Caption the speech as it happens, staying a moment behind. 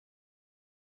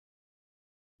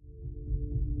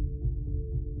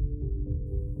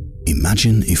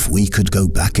Imagine if we could go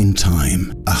back in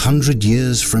time, 100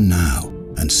 years from now,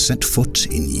 and set foot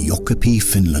in Jokipi,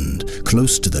 Finland,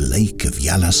 close to the lake of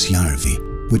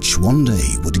Jalasjärvi, which one day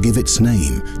would give its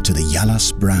name to the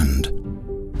JALAS brand.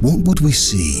 What would we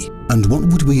see, and what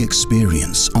would we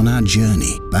experience on our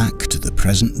journey back to the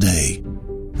present day?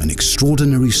 An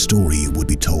extraordinary story would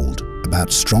be told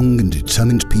about strong and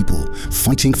determined people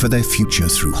fighting for their future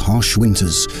through harsh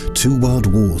winters, 2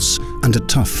 world wars, and a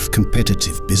tough,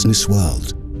 competitive business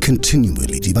world,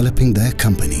 continually developing their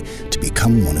company to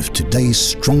become one of today's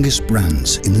strongest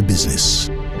brands in the business,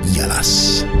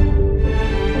 JALAS.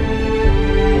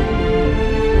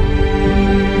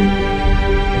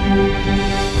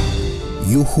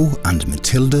 Juho and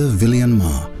Matilda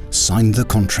Viljanmaa signed the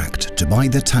contract to buy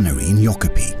the tannery in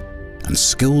Jokipi, and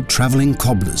skilled travelling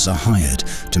cobblers are hired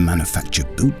to manufacture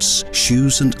boots,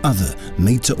 shoes and other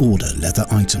made-to-order leather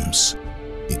items.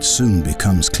 It soon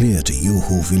becomes clear to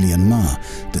Juho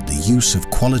Viljanmaa that the use of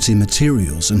quality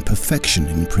materials and perfection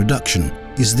in production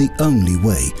is the only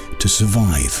way to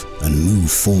survive and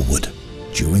move forward.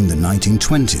 During the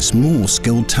 1920s, more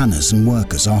skilled tanners and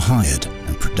workers are hired,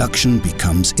 and production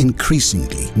becomes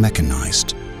increasingly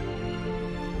mechanized.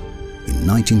 In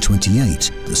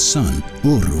 1928, the son,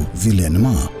 Uru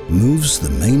Viljanmaa, moves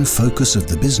the main focus of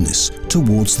the business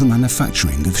towards the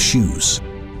manufacturing of shoes.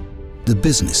 The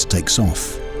business takes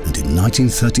off, and in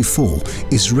 1934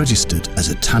 is registered as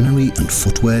a tannery and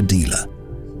footwear dealer.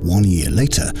 1 year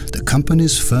later, the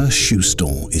company's first shoe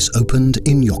store is opened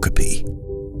in Jokipi.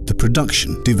 The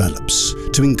production develops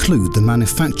to include the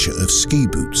manufacture of ski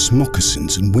boots,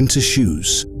 moccasins and winter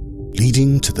shoes,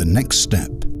 leading to the next step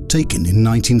taken in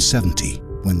 1970,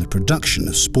 when the production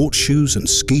of sports shoes and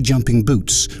ski jumping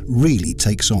boots really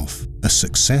takes off, a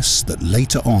success that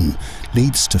later on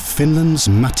leads to Finland's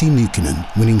Matti Nykänen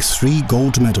winning 3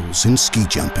 gold medals in ski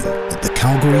jumping at the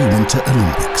Calgary Winter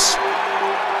Olympics.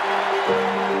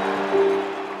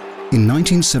 In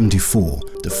 1974,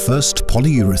 the first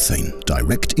polyurethane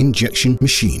direct injection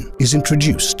machine is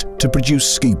introduced to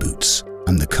produce ski boots,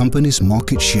 and the company's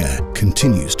market share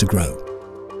continues to grow.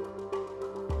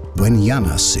 When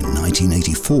JALAS in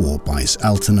 1984 buys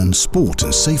Aaltonen sport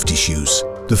and safety shoes,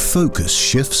 the focus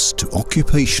shifts to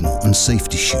occupational and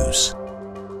safety shoes.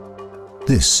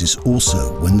 This is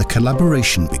also when the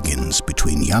collaboration begins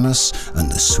between JALAS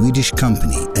and the Swedish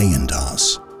company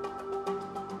A&Rs.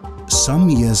 Some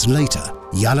years later,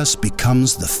 JALAS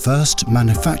becomes the first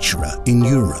manufacturer in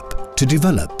Europe to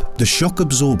develop the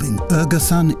shock-absorbing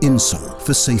Ergothan insole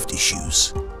for safety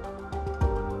shoes.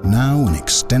 Now an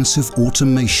extensive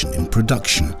automation in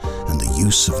production and the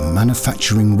use of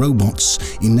manufacturing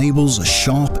robots enables a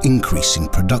sharp increase in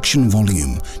production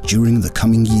volume during the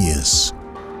coming years.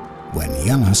 When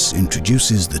JALAS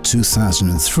introduces the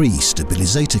 2003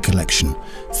 Stabilisator collection,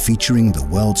 featuring the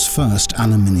world's first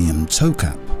aluminium toe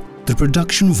cap, the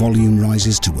production volume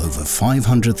rises to over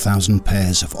 500,000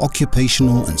 pairs of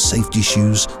occupational and safety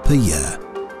shoes per year.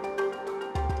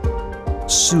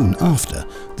 Soon after,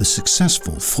 the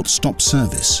successful foot-stop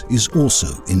service is also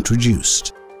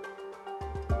introduced.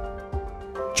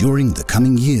 During the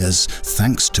coming years,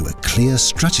 thanks to a clear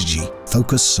strategy,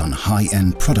 focus on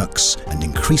high-end products and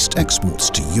increased exports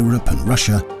to Europe and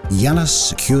Russia, JALAS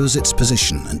secures its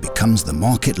position and becomes the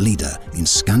market leader in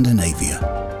Scandinavia.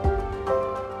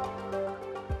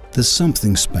 There's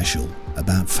something special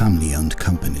about family-owned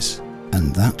companies,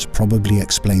 and that probably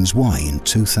explains why in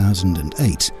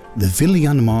 2008 the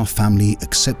Viljanmaa family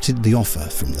accepted the offer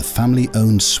from the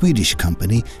family-owned Swedish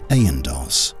company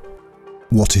A&Rs.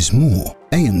 What is more,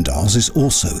 A&Rs is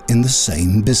also in the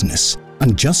same business,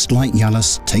 and just like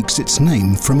JALAS takes its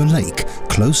name from a lake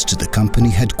close to the company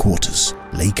headquarters,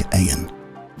 Lake Aen.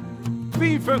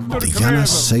 The JALAS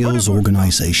sales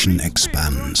organization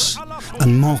expands,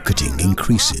 and marketing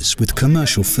increases with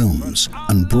commercial films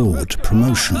and broad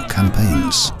promotional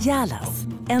campaigns. JALAS,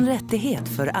 en rättighet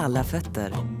för alla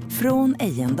fötter, från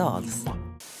Ejendals.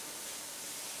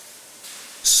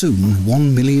 Soon,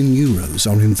 €1 million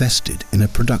are invested in a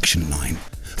production line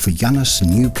for JALAS'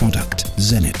 new product,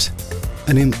 Zenit,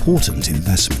 an important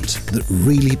investment that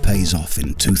really pays off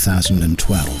in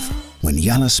 2012. When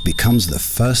JALAS becomes the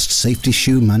first safety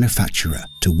shoe manufacturer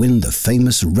to win the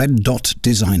famous Red Dot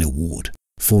Design Award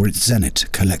for its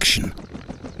Zenit collection.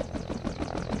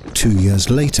 2 years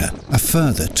later, a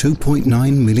further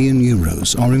 €2.9 million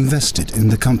are invested in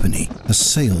the company as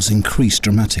sales increase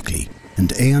dramatically,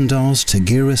 and A&R's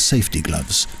Tegera safety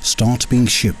gloves start being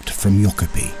shipped from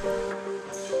Jokipi.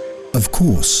 Of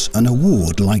course, an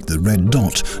award like the Red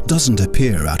Dot doesn't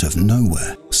appear out of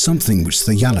nowhere, something which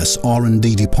the JALAS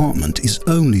R&D department is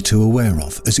only too aware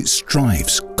of as it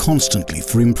strives constantly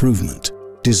for improvement.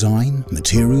 Design,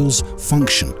 materials,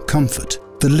 function, comfort.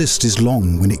 The list is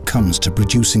long when it comes to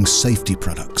producing safety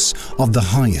products of the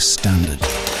highest standard.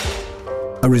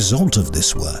 A result of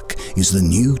this work is the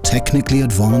new technically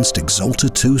advanced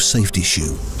Exalta 2 safety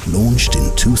shoe, launched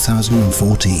in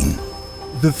 2014.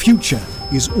 The future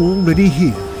is already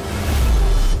here.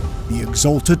 The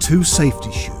Exalta 2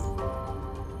 safety shoe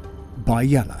by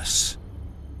JALAS.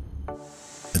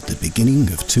 At the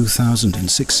beginning of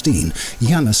 2016,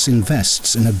 JALAS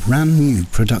invests in a brand new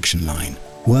production line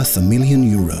worth €1 million,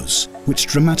 which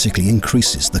dramatically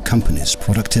increases the company's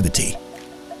productivity.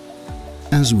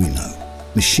 As we know,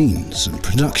 machines and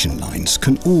production lines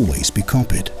can always be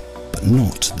copied, but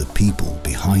not the people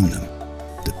behind them.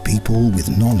 The people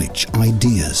with knowledge,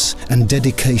 ideas and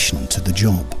dedication to the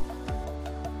job.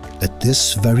 At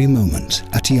this very moment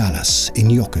at JALAS in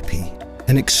Jokkopee,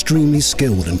 an extremely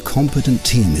skilled and competent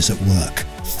team is at work,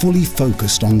 fully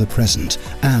focused on the present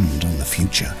and on the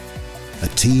future. A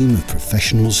team of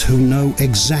professionals who know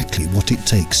exactly what it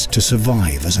takes to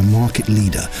survive as a market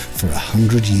leader for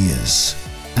 100 years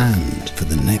and for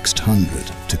the next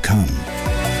 100 to come.